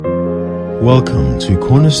Welcome to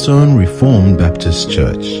Cornerstone Reformed Baptist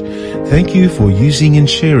Church. Thank you for using and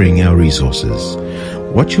sharing our resources.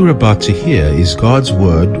 What you're about to hear is God's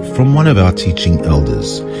Word from one of our teaching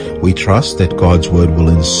elders. We trust that God's Word will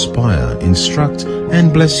inspire, instruct,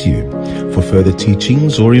 and bless you. For further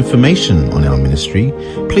teachings or information on our ministry,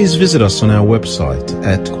 please visit us on our website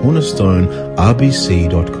at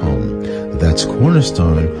cornerstonerbc.com. That's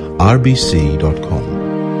cornerstonerbc.com.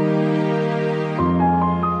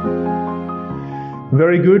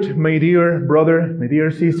 Very good, my dear brother, my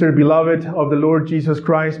dear sister, beloved of the Lord Jesus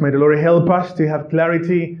Christ. May the Lord help us to have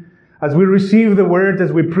clarity as we receive the Word,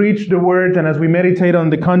 as we preach the Word, and as we meditate on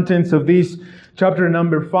the contents of this chapter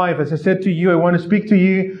number 5. As I said to you, I want to speak to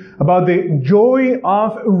you about the joy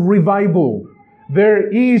of revival. There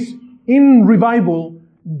is in revival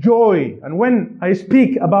joy. And when I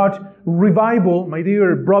speak about revival, my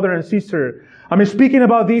dear brother and sister, I'm speaking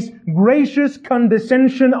about this gracious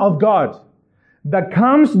condescension of God that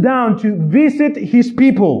comes down to visit His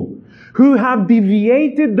people who have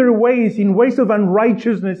deviated their ways in ways of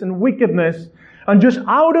unrighteousness and wickedness, and just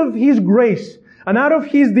out of His grace and out of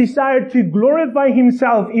His desire to glorify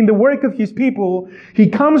Himself in the work of His people, He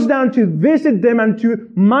comes down to visit them and to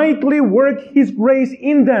mightily work His grace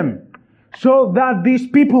in them, so that these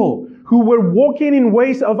people who were walking in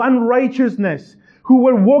ways of unrighteousness, who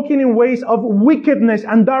were walking in ways of wickedness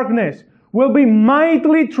and darkness, will be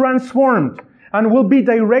mightily transformed and will be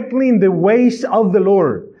directly in the ways of the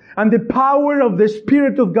Lord. And the power of the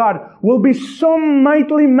Spirit of God will be so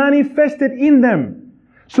mightily manifested in them,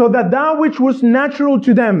 so that that which was natural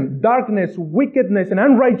to them, darkness, wickedness, and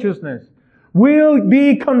unrighteousness, will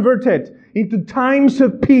be converted into times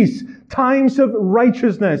of peace, times of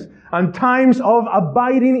righteousness, and times of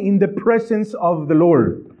abiding in the presence of the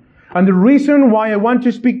Lord. And the reason why I want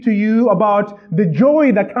to speak to you about the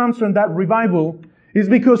joy that comes from that revival is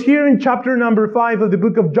because here in chapter number 5 of the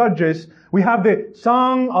book of Judges, we have the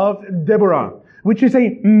Song of Deborah, which is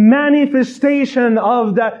a manifestation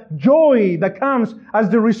of that joy that comes as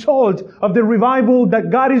the result of the revival that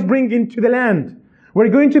God is bringing to the land. We're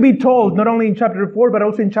going to be told, not only in chapter 4, but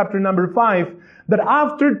also in chapter number 5, that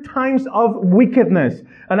after times of wickedness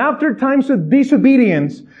and after times of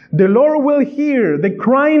disobedience, the Lord will hear the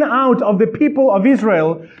crying out of the people of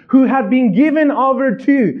Israel who had been given over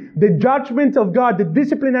to the judgment of God, the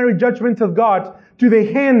disciplinary judgment of God, to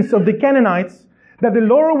the hands of the Canaanites, that the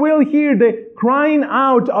Lord will hear the crying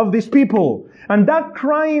out of these people. And that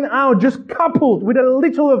crying out just coupled with a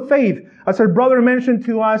little of faith, as our brother mentioned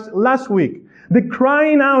to us last week, the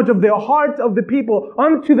crying out of the heart of the people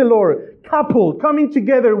unto the Lord, coupled, coming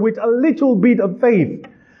together with a little bit of faith,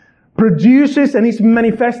 produces and is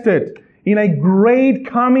manifested in a great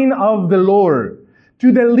coming of the Lord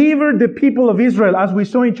to deliver the people of Israel, as we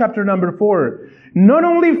saw in chapter number 4, not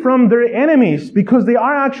only from their enemies, because they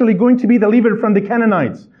are actually going to be delivered from the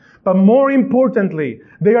Canaanites, but more importantly,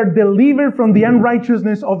 they are delivered from the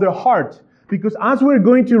unrighteousness of their heart. Because as we're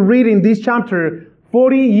going to read in this chapter,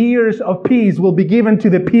 40 years of peace will be given to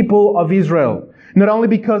the people of Israel. Not only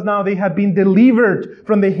because now they have been delivered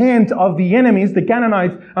from the hand of the enemies, the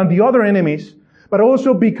Canaanites and the other enemies, but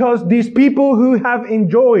also because these people who have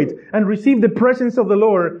enjoyed and received the presence of the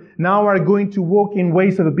Lord now are going to walk in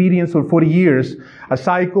ways of obedience for 40 years, a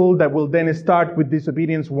cycle that will then start with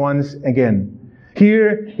disobedience once again.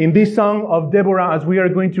 Here in this Song of Deborah, as we are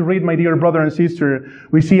going to read, my dear brother and sister,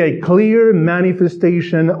 we see a clear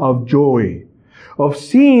manifestation of joy, of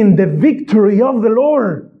seeing the victory of the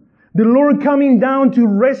Lord. The Lord coming down to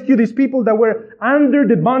rescue these people that were under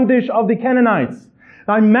the bondage of the Canaanites.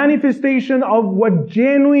 A manifestation of what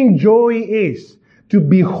genuine joy is. To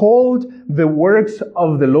behold the works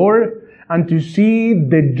of the Lord and to see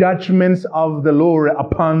the judgments of the Lord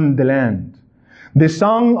upon the land. The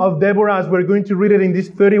Song of Deborah, as we're going to read it in these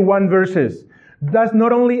 31 verses, does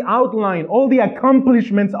not only outline all the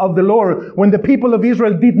accomplishments of the Lord when the people of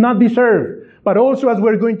Israel did not deserve, but also, as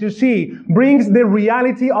we're going to see, brings the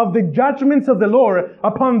reality of the judgments of the Lord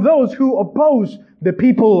upon those who oppose the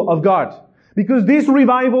people of God. Because this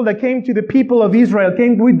revival that came to the people of Israel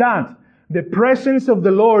came with that, the presence of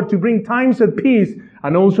the Lord to bring times of peace,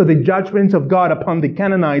 and also the judgments of God upon the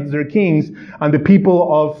Canaanites, their kings, and the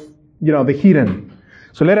people of, the heathen.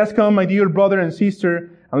 So let us come, my dear brother and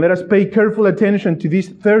sister, and let us pay careful attention to these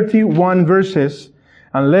 31 verses,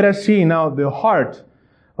 and let us see now the heart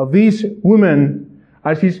of this woman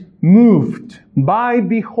as is moved by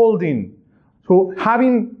beholding. So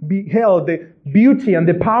having beheld the beauty and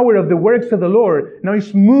the power of the works of the Lord, now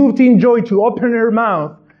is moved in joy to open her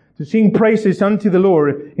mouth to sing praises unto the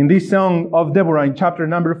Lord in this Song of Deborah in chapter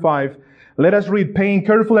number 5. Let us read, paying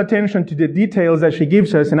careful attention to the details that she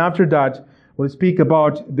gives us, and after that, will speak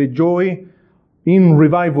about the joy in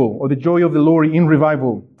revival, or the joy of the Lord in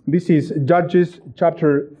revival. This is Judges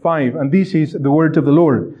chapter 5, and this is the word of the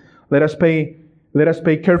Lord. Let us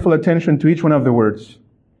pay careful attention to each one of the words.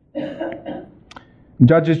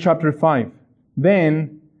 Judges chapter 5.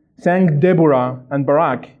 Then sang Deborah and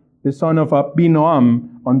Barak, the son of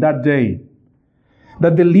Abinoam, on that day,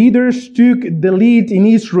 that the leaders took the lead in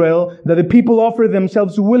Israel, that the people offered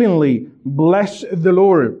themselves willingly. Bless the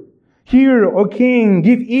Lord. Hear, O king,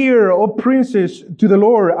 give ear, O princes, to the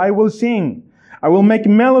Lord. I will sing. I will make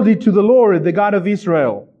melody to the Lord, the God of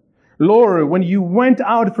Israel. Lord, when you went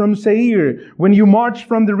out from Seir, when you marched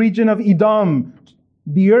from the region of Edom,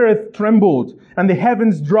 the earth trembled and the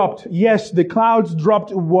heavens dropped. Yes, the clouds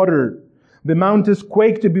dropped water. The mountains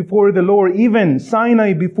quaked before the Lord, even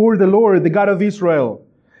Sinai before the Lord, the God of Israel.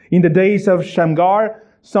 In the days of Shamgar,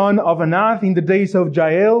 son of Anath, in the days of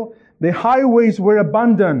Jael, the highways were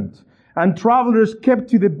abundant, and travelers kept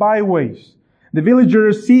to the byways. The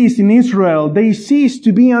villagers ceased in Israel. They ceased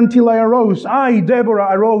to be until I arose. I, Deborah,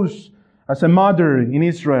 arose as a mother in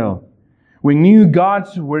Israel. When new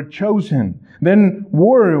gods were chosen, then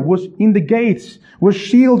war was in the gates. Was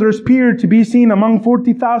shield or spear to be seen among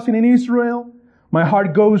 40,000 in Israel? My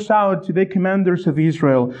heart goes out to the commanders of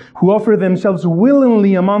Israel, who offer themselves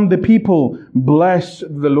willingly among the people. Bless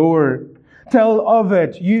the Lord. Tell of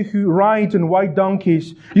it, you who ride on white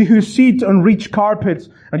donkeys, you who sit on rich carpets,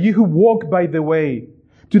 and you who walk by the way.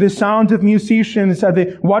 To the sound of musicians at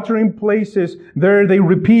the watering places, there they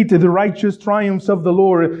repeat the righteous triumphs of the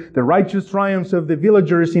Lord, the righteous triumphs of the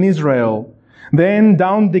villagers in Israel. Then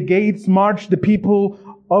down the gates march the people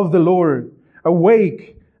of the Lord.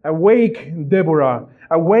 Awake, awake, Deborah.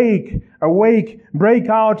 Awake, awake, break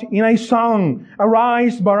out in a song.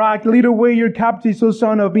 Arise, Barak, lead away your captives, O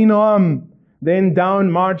son of Abinoam. Then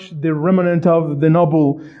down marched the remnant of the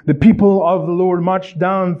noble. The people of the Lord marched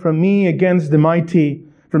down from me against the mighty.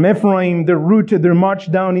 From Ephraim, the root, there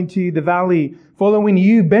marched down into the valley, following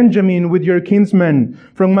you, Benjamin, with your kinsmen.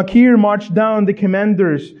 From Machir marched down the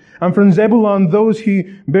commanders, and from Zebulun, those who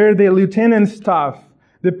bear the lieutenant's staff.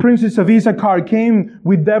 The princes of Issachar came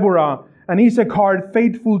with Deborah, and Issachar,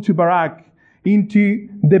 faithful to Barak, into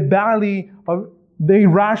the valley they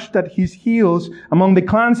rushed at his heels. Among the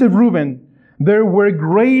clans of Reuben, there were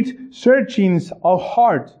great searchings of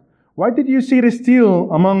heart. Why did you sit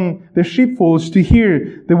still among the sheepfolds to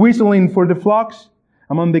hear the whistling for the flocks?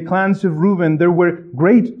 Among the clans of Reuben, there were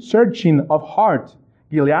great searching of heart.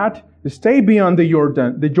 Gilead, stay beyond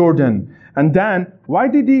the Jordan. And Dan, why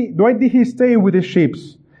did he stay with the sheep?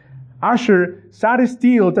 Asher sat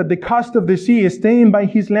still at the coast of the sea, staying by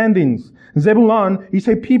his landings. Zebulun is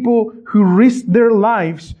a people who risked their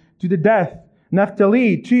lives to the death.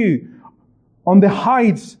 Naphtali, too, on the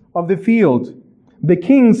heights of the field. The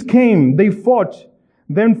kings came, they fought.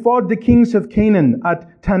 Then fought the kings of Canaan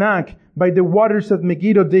at Tanakh by the waters of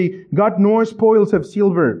Megiddo. They got no spoils of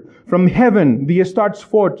silver. From heaven the stars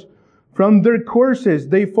fought. From their courses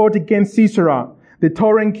they fought against Sisera. The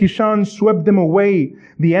torrent Kishon swept them away.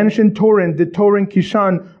 The ancient torrent, the torrent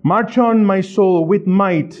Kishon, march on, my soul, with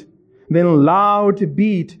might. Then loud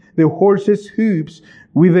beat the horses' hoofs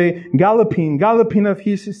with the galloping of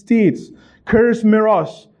his steeds. Curse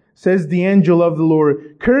Meroz, says the angel of the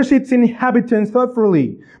Lord. Curse its inhabitants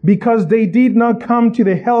thoroughly, because they did not come to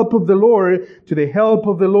the help of the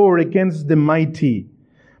Lord, against the mighty.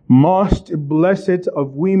 Most blessed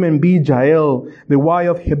of women be Jael, the wife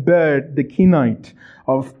of Heber the Kenite.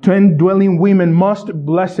 Of 10 dwelling women most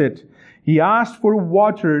blessed. He asked for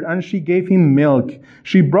water, and she gave him milk.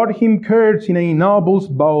 She brought him curds in a noble's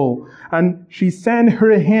bowl, and she sent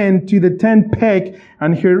her hand to the tent peg,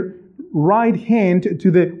 and her right hand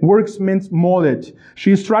to the workman's mallet.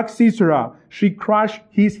 She struck Sisera. She crushed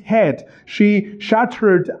his head. She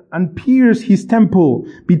shattered and pierced his temple.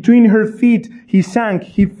 Between her feet he sank.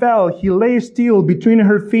 He fell. He lay still between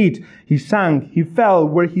her feet. He sank. He fell.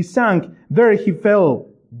 Where he sank, there he fell,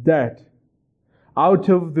 dead. Out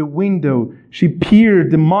of the window she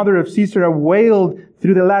peered. The mother of Sisera wailed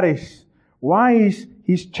through the lattice. Why is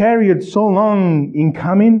his chariot so long in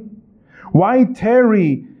coming? Why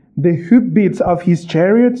tarry the hoofbeats of his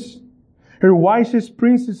chariots? Her wisest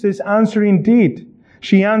princesses answer indeed.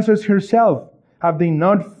 She answers herself. Have they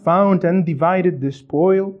not found and divided the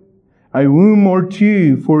spoil? A womb or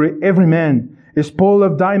two for every man. A spoil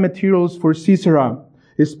of dye materials for Sisera.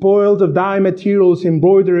 A spoil of dye materials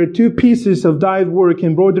embroidered, 2 pieces of dyed work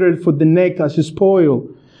embroidered for the neck as a spoil.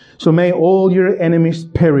 So may all your enemies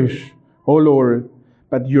perish, O Lord,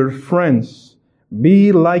 but your friends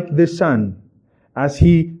be like the sun, as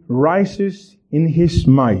he rises in his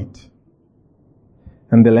might.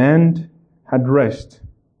 And the land had rest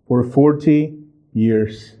for 40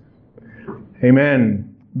 years.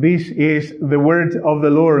 Amen. This is the word of the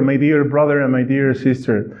Lord, my dear brother and my dear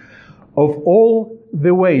sister. Of all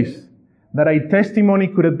the ways that a testimony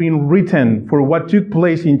could have been written for what took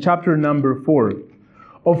place in chapter number 4,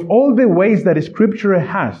 of all the ways that Scripture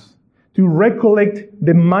has to recollect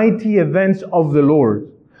the mighty events of the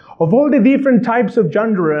Lord, of all the different types of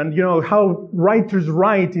genre and how writers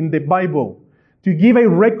write in the Bible, to give a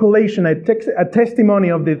recollection, a testimony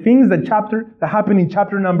of the things that happened in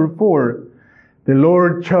chapter number 4, the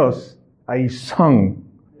Lord chose a song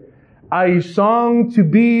to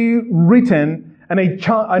be written and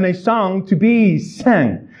a song to be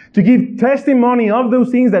sang, to give testimony of those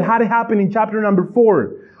things that had happened in chapter number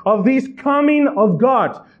 4, of this coming of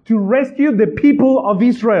God to rescue the people of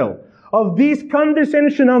Israel, of this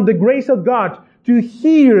condescension of the grace of God to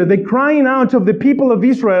hear the crying out of the people of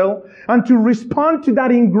Israel and to respond to that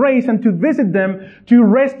in grace and to visit them, to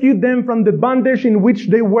rescue them from the bondage in which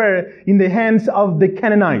they were in the hands of the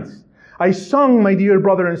Canaanites. A song, my dear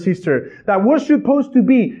brother and sister, that was supposed to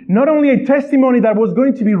be not only a testimony that was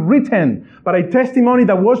going to be written, but a testimony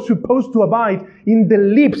that was supposed to abide in the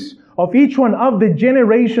lips of each one of the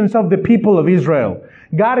generations of the people of Israel.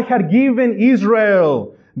 God had given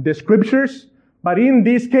Israel the Scriptures, but in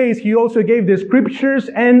this case, He also gave the Scriptures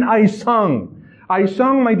and a song. A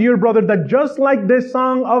song, my dear brother, that just like the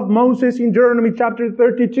song of Moses in Deuteronomy chapter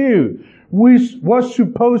 32, which was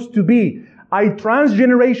supposed to be a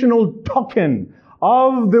transgenerational token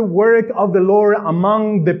of the work of the Lord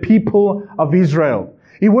among the people of Israel.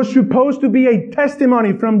 It was supposed to be a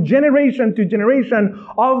testimony from generation to generation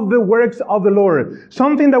of the works of the Lord.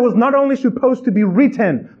 Something that was not only supposed to be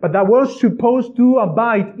written, but that was supposed to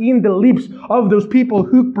abide in the lips of those people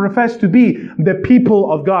who profess to be the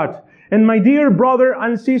people of God. And my dear brother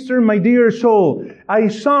and sister, my dear soul, a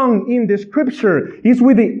song in the Scripture is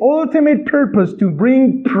with the ultimate purpose to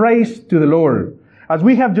bring praise to the Lord. As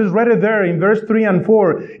we have just read it there in verse 3 and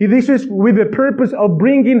 4, this is with the purpose of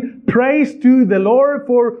bringing praise to the Lord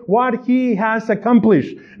for what He has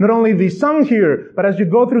accomplished. Not only the song here, but as you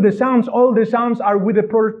go through the Psalms, all the Psalms are with the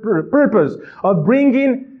purpose of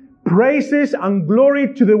bringing praises and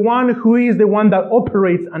glory to the one who is the one that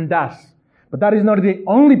operates and does. But that is not the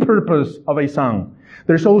only purpose of a song.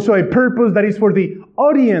 There's also a purpose that is for the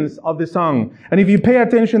audience of the song. And if you pay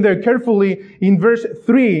attention there carefully, in verse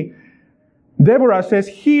 3, Deborah says,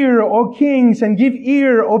 "Hear, O kings, and give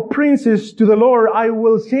ear, O princes, to the Lord I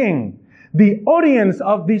will sing." The audience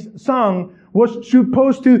of this song was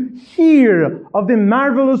supposed to hear of the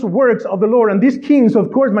marvelous works of the Lord. And these kings,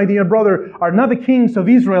 of course, my dear brother, are not the kings of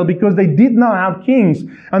Israel because they did not have kings.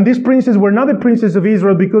 And these princes were not the princes of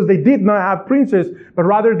Israel because they did not have princes, but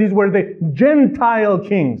rather these were the Gentile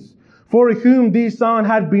kings, for whom this song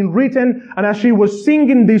had been written. And as she was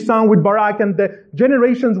singing this song with Barak, and the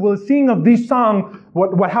generations will sing of this song,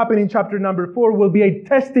 what happened in chapter number 4 will be a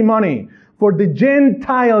testimony for the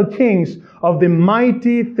Gentile kings of the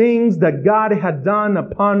mighty things that God had done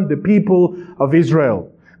upon the people of Israel.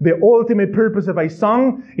 The ultimate purpose of a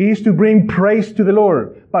song is to bring praise to the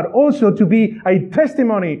Lord, but also to be a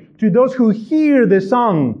testimony to those who hear the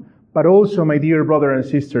song. But also, my dear brother and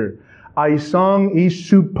sister, a song is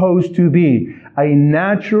supposed to be a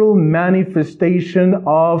natural manifestation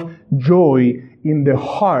of joy in the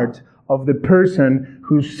heart of the person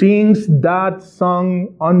who sings that song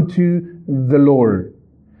unto the Lord.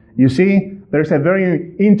 You see, there's a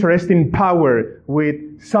very interesting power with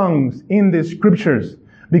songs in the Scriptures,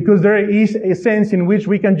 because there is a sense in which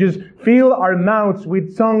we can just fill our mouths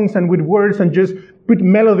with songs and with words and just put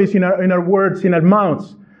melodies in our words, in our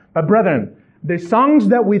mouths. But brethren, the songs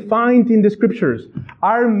that we find in the Scriptures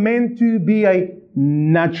are meant to be a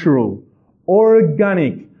natural,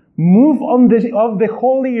 organic move of the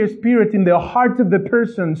Holy Spirit in the heart of the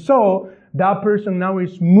person. So that person now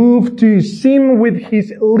is moved to sing with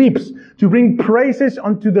his lips, to bring praises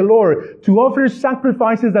unto the Lord, to offer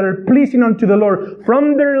sacrifices that are pleasing unto the Lord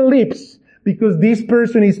from their lips, because this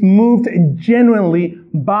person is moved genuinely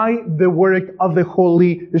by the work of the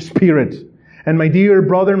Holy Spirit. And my dear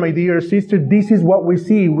brother, my dear sister, this is what we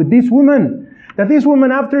see with this woman. That this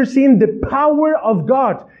woman, after seeing the power of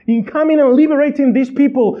God in coming and liberating these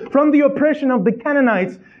people from the oppression of the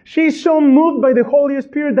Canaanites, she's so moved by the Holy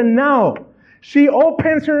Spirit that now she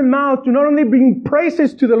opens her mouth to not only bring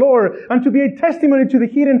praises to the Lord and to be a testimony to the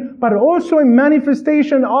hidden, but also a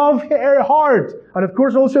manifestation of her heart. And of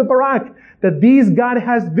course also Barak, that this God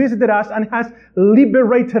has visited us and has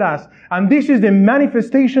liberated us. And this is the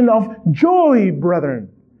manifestation of joy, brethren.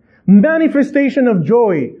 Manifestation of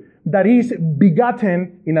joy that is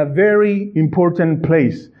begotten in a very important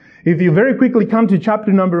place. If you very quickly come to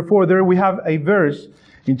chapter number 4, there we have a verse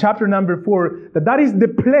in chapter number 4 that is the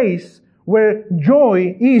place where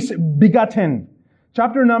joy is begotten.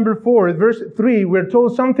 Chapter number 4, verse 3, we're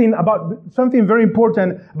told something very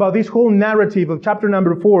important about this whole narrative of chapter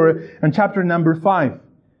number 4 and chapter number 5.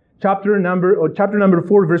 Chapter number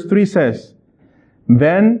 4, verse 3 says,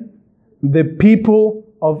 "Then the people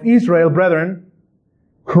of Israel, brethren,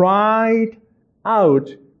 cried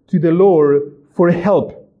out to the Lord for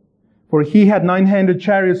help. For he had 900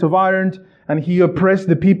 chariots of iron, and he oppressed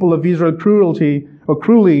the people of Israel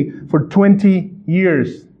cruelly for 20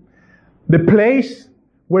 years. The place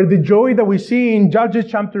where the joy that we see in Judges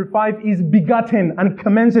chapter 5 is begotten and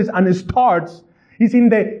commences and starts is in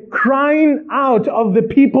the crying out of the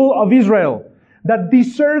people of Israel, that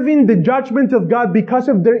deserving the judgment of God because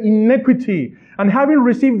of their iniquity and having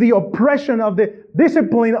received the oppression of the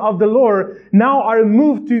discipline of the Lord, now are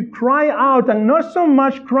moved to cry out, and not so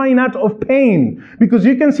much crying out of pain, because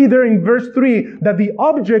you can see there in verse 3 that the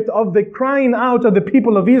object of the crying out of the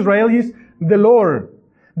people of Israel is the Lord.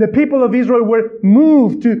 The people of Israel were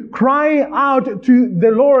moved to cry out to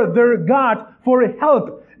the Lord, their God, for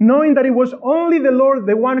help, knowing that it was only the Lord,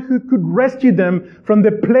 the one who could rescue them from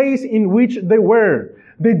the place in which they were.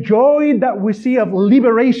 The joy that we see of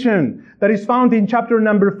liberation that is found in chapter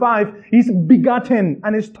number 5 is begotten,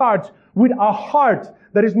 and it starts with a heart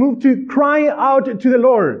that is moved to cry out to the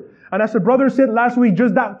Lord. And as the brother said last week,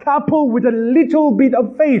 just that coupled with a little bit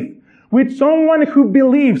of faith, with someone who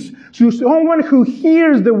believes, to someone who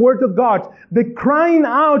hears the word of God, the crying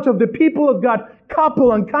out of the people of God,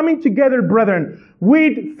 couple and coming together, brethren,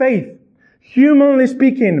 with faith, humanly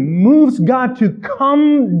speaking, moves God to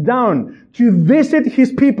come down, to visit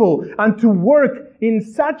His people, and to work in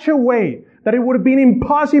such a way that it would have been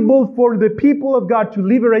impossible for the people of God to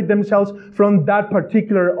liberate themselves from that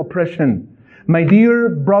particular oppression. My dear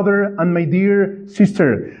brother and my dear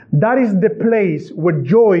sister, that is the place where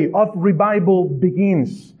joy of revival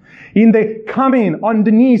begins. In the coming on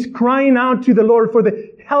the knees, crying out to the Lord for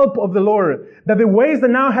the help of the Lord, that the ways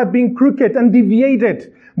that now have been crooked and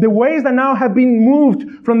deviated, the ways that now have been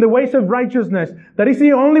moved from the ways of righteousness, that is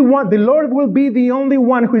the only one, the Lord will be the only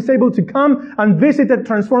one who is able to come and visit and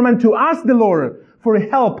transform, and to ask the Lord for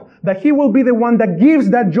help, that He will be the one that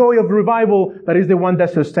gives that joy of revival, that is the one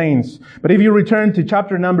that sustains. But if you return to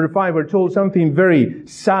chapter number 5, we're told something very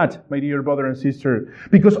sad, my dear brother and sister,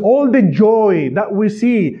 because all the joy that we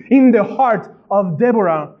see in the heart of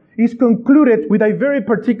Deborah is concluded with a very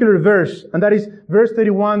particular verse, and that is verse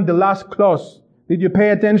 31, the last clause. Did you pay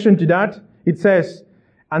attention to that? It says,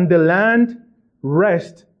 "And the land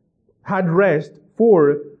had rest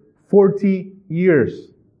for 40 years."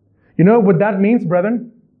 You know what that means,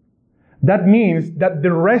 brethren? That means that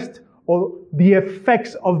the rest of the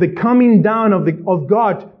effects of the coming down of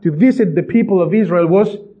God to visit the people of Israel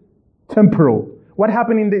was temporal. What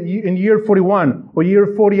happened in year 41 or year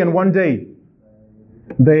 40 and one day?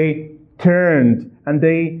 They turned and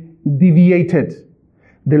they deviated.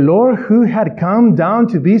 The Lord who had come down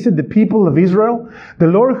to visit the people of Israel, the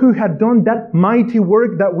Lord who had done that mighty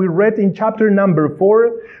work that we read in chapter number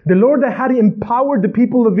 4, the Lord that had empowered the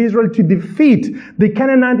people of Israel to defeat the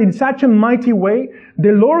Canaanites in such a mighty way,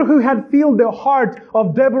 the Lord who had filled the heart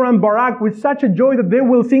of Deborah and Barak with such a joy that they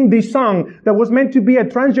will sing this song that was meant to be a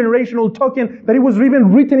transgenerational token, that it was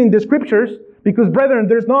even written in the scriptures, because brethren,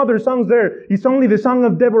 there's no other songs there, it's only the song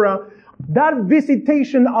of Deborah. That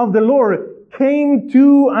visitation of the Lord came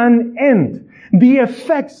to an end. The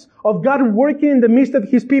effects of God working in the midst of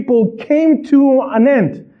His people came to an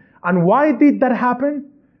end. And why did that happen?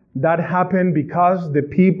 That happened because the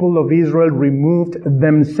people of Israel removed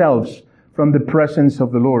themselves from the presence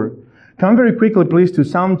of the Lord. Come very quickly, please, to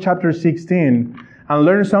Psalm chapter 16 and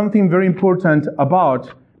learn something very important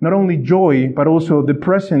about not only joy, but also the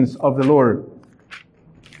presence of the Lord.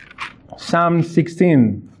 Psalm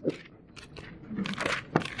 16.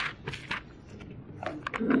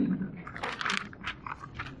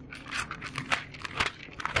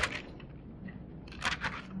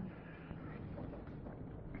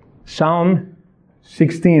 Psalm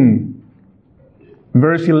 16,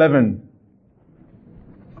 verse 11.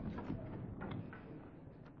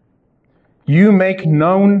 You make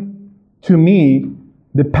known to me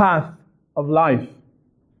the path of life.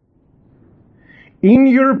 In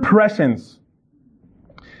your presence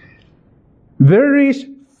there is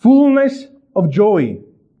fullness of joy.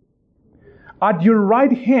 At your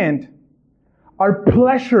right hand are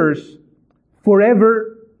pleasures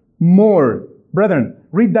forevermore. Brethren,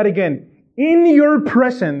 read that again. In your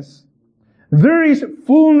presence there is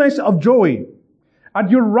fullness of joy. At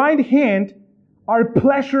your right hand are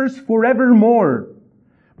pleasures forevermore.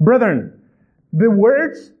 Brethren, the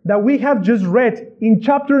words that we have just read in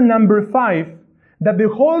chapter number 5, that the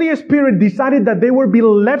Holy Spirit decided that they would be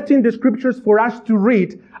left in the scriptures for us to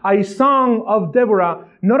read, a song of Deborah,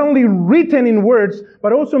 not only written in words,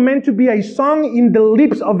 but also meant to be a song in the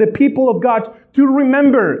lips of the people of God to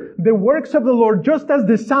remember the works of the Lord, just as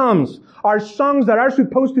the Psalms are songs that are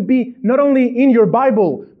supposed to be not only in your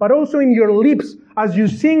Bible, but also in your lips as you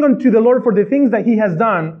sing unto the Lord for the things that He has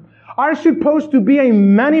done, are supposed to be a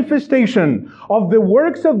manifestation of the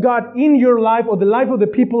works of God in your life or the life of the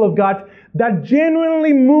people of God that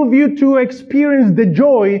genuinely move you to experience the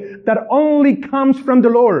joy that only comes from the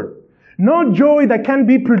Lord. No joy that can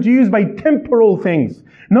be produced by temporal things.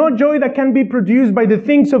 No joy that can be produced by the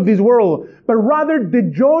things of this world, but rather the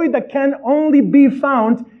joy that can only be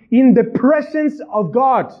found in the presence of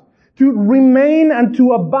God. To remain and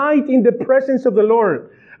to abide in the presence of the Lord.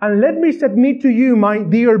 And let me submit to you, my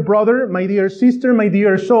dear brother, my dear sister, my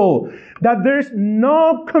dear soul, that there's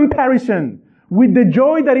no comparison with the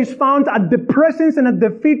joy that is found at the presence and at the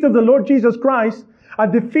feet of the Lord Jesus Christ,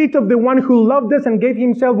 at the feet of the one who loved us and gave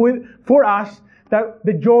Himself for us, that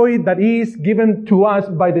the joy that is given to us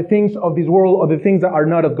by the things of this world or the things that are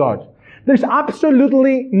not of God. There's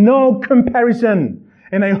absolutely no comparison.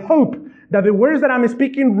 And I hope that the words that I'm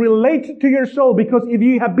speaking relate to your soul, because if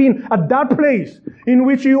you have been at that place in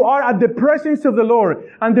which you are at the presence of the Lord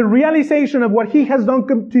and the realization of what He has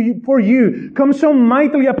done for you comes so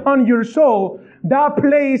mightily upon your soul, that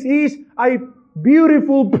place is a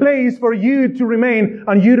beautiful place for you to remain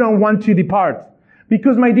and you don't want to depart.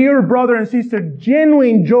 Because my dear brother and sister,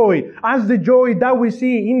 genuine joy, as the joy that we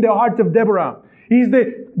see in the heart of Deborah, is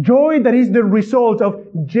the joy that is the result of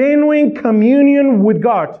genuine communion with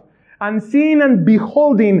God, and seeing and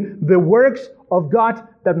beholding the works of God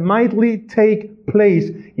that mightily take place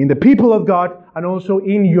in the people of God and also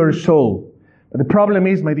in your soul. But the problem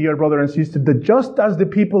is, my dear brother and sister, that just as the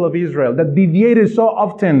people of Israel that deviated so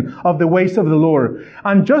often of the ways of the Lord,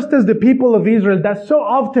 and just as the people of Israel that so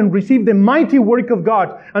often received the mighty work of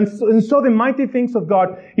God and saw the mighty things of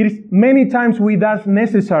God, it is many times with us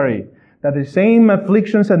necessary that the same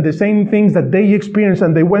afflictions and the same things that they experienced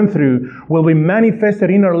and they went through will be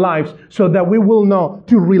manifested in our lives, so that we will know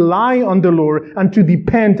to rely on the Lord and to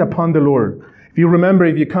depend upon the Lord. If you remember,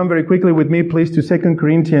 if you come very quickly with me, please, to 2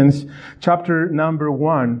 Corinthians chapter number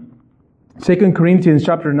 1. 2 Corinthians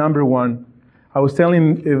chapter number 1. I was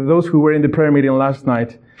telling those who were in the prayer meeting last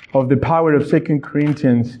night of the power of 2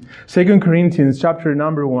 Corinthians. 2 Corinthians chapter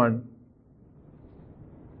number 1.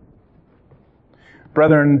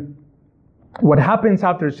 Brethren, what happens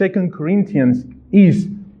after 2 Corinthians is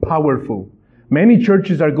powerful. Many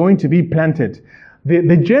churches are going to be planted.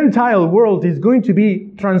 The Gentile world is going to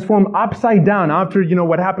be transformed upside down after,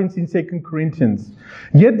 what happens in 2 Corinthians.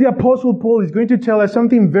 Yet the Apostle Paul is going to tell us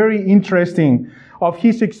something very interesting of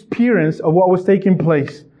his experience of what was taking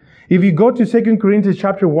place. If you go to 2 Corinthians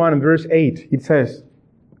chapter 1 and verse 8, it says,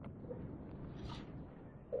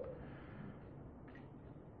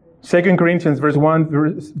 2 Corinthians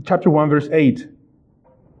chapter 1 verse 8.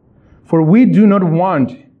 For we do not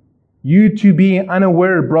want you to be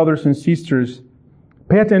unaware, brothers and sisters,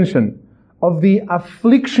 pay attention, of the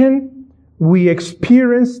affliction we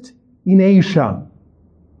experienced in Asia.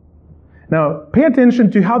 Now, pay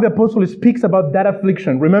attention to how the apostle speaks about that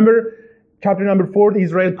affliction. Remember, chapter number 4,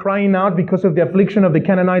 Israel crying out because of the affliction of the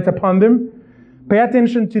Canaanites upon them. Pay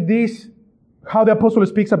attention to this, how the apostle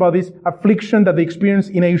speaks about this affliction that they experienced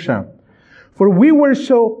in Asia. For we were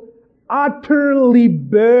so utterly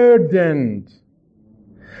burdened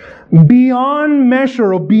beyond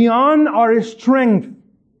measure or beyond our strength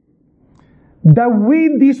that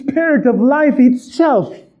we despaired of life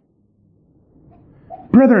itself.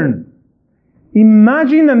 Brethren,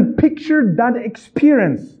 imagine and picture that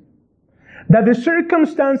experience, that the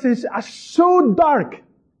circumstances are so dark,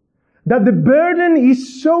 that the burden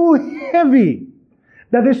is so heavy,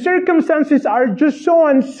 that the circumstances are just so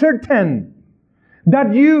uncertain,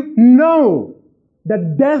 that you know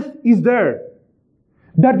that death is there,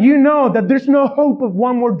 that you know that there's no hope of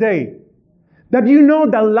one more day, that you know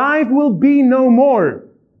that life will be no more,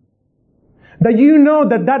 that you know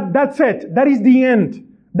that's it, that is the end,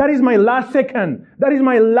 that is my last second, that is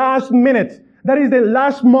my last minute, that is the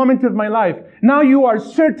last moment of my life. Now you are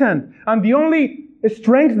certain, and the only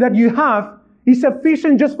strength that you have is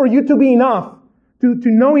sufficient just for you to be enough, to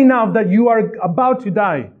know enough that you are about to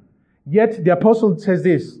die. Yet the apostle says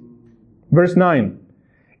this, verse 9,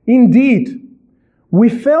 indeed, we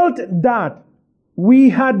felt that we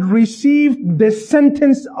had received the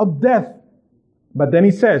sentence of death. But then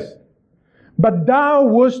he says, but thou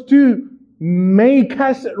wast to make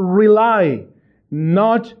us rely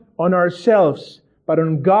not on ourselves, but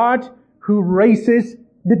on God who raises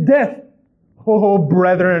the dead. Oh,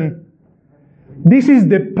 brethren, this is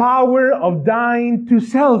the power of dying to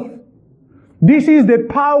self. This is the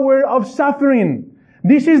power of suffering.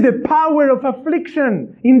 This is the power of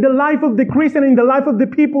affliction in the life of the Christian, in the life of the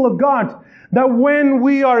people of God. That when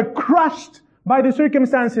we are crushed by the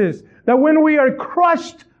circumstances, that when we are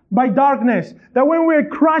crushed by darkness, that when we are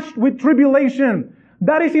crushed with tribulation,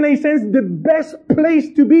 that is in a sense the best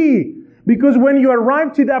place to be. Because when you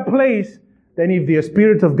arrive to that place, then if the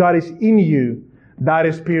Spirit of God is in you,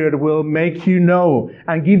 that Spirit will make you know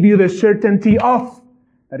and give you the certainty of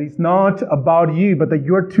that it's not about you, but that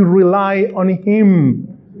you are to rely on Him.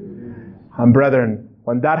 And brethren,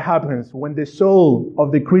 when that happens, when the soul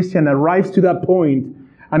of the Christian arrives to that point,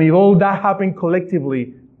 and if all that happens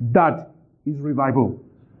collectively, that is revival.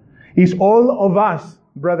 It's all of us,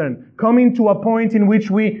 brethren, coming to a point in which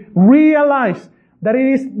we realize that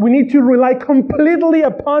we need to rely completely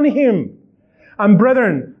upon Him. And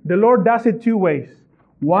brethren, the Lord does it two ways.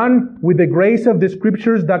 One, with the grace of the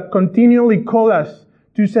Scriptures that continually call us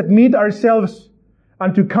to submit ourselves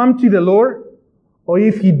and to come to the Lord. Or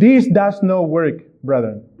if this does not work,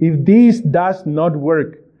 brethren, if this does not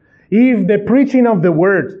work, if the preaching of the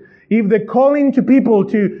Word, if the calling to people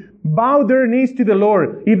to bow their knees to the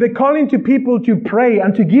Lord, if the calling to people to pray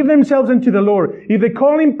and to give themselves unto the Lord, if the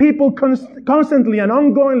calling people constantly and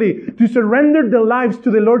ongoingly to surrender their lives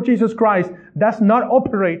to the Lord Jesus Christ does not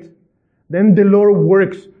operate, then the Lord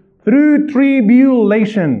works through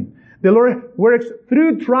tribulation. The Lord works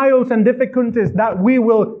through trials and difficulties that we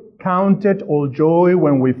will count it all joy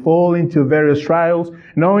when we fall into various trials,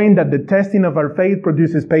 knowing that the testing of our faith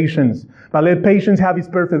produces patience. But let patience have its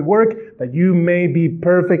perfect work, that you may be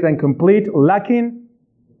perfect and complete, lacking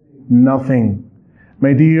nothing.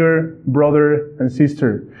 My dear brother and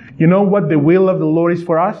sister, you know what the will of the Lord is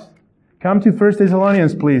for us? Come to 1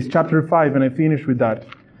 Thessalonians, please, chapter 5, and I finish with that.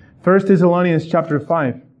 1 Thessalonians chapter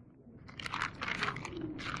 5.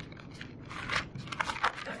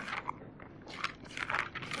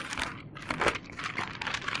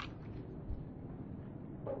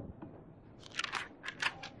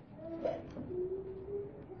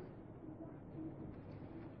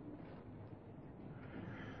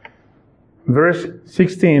 Verse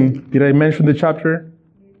 16, did I mention the chapter?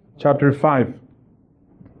 Chapter 5.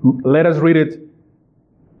 Let us read it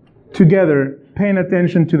together, paying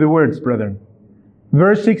attention to the words, brethren.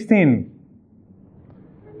 Verse 16.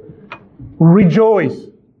 Rejoice.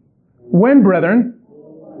 When, brethren?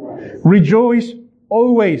 Rejoice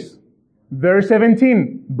always. Verse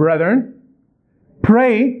 17. Brethren,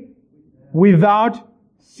 pray without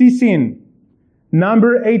ceasing.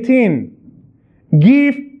 Number 18.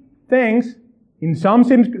 Give thanks in some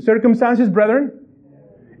circumstances, brethren.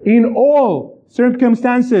 In all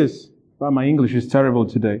circumstances. Well, my English is terrible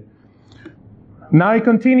today. Now it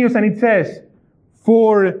continues and it says,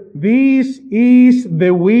 for this is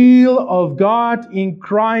the will of God in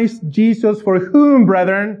Christ Jesus, for whom,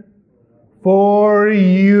 brethren? For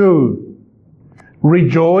you.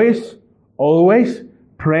 Rejoice always,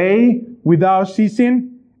 pray without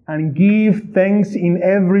ceasing, and give thanks in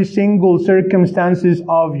every single circumstances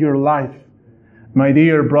of your life. My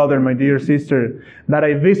dear brother, my dear sister, that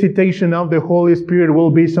a visitation of the Holy Spirit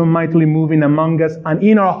will be so mightily moving among us and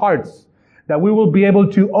in our hearts, that we will be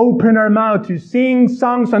able to open our mouth to sing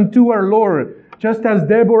songs unto our Lord, just as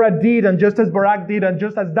Deborah did, and just as Barak did, and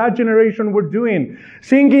just as that generation were doing.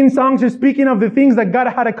 Singing songs is speaking of the things that God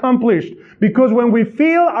had accomplished. Because when we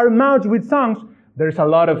fill our mouths with songs, there's a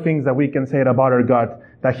lot of things that we can say about our God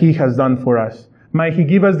that He has done for us. Might He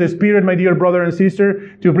give us the Spirit, my dear brother and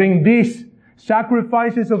sister, to bring these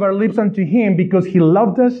sacrifices of our lips unto Him, because He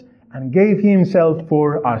loved us and gave Himself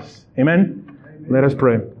for us. Amen? Let us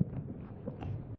pray.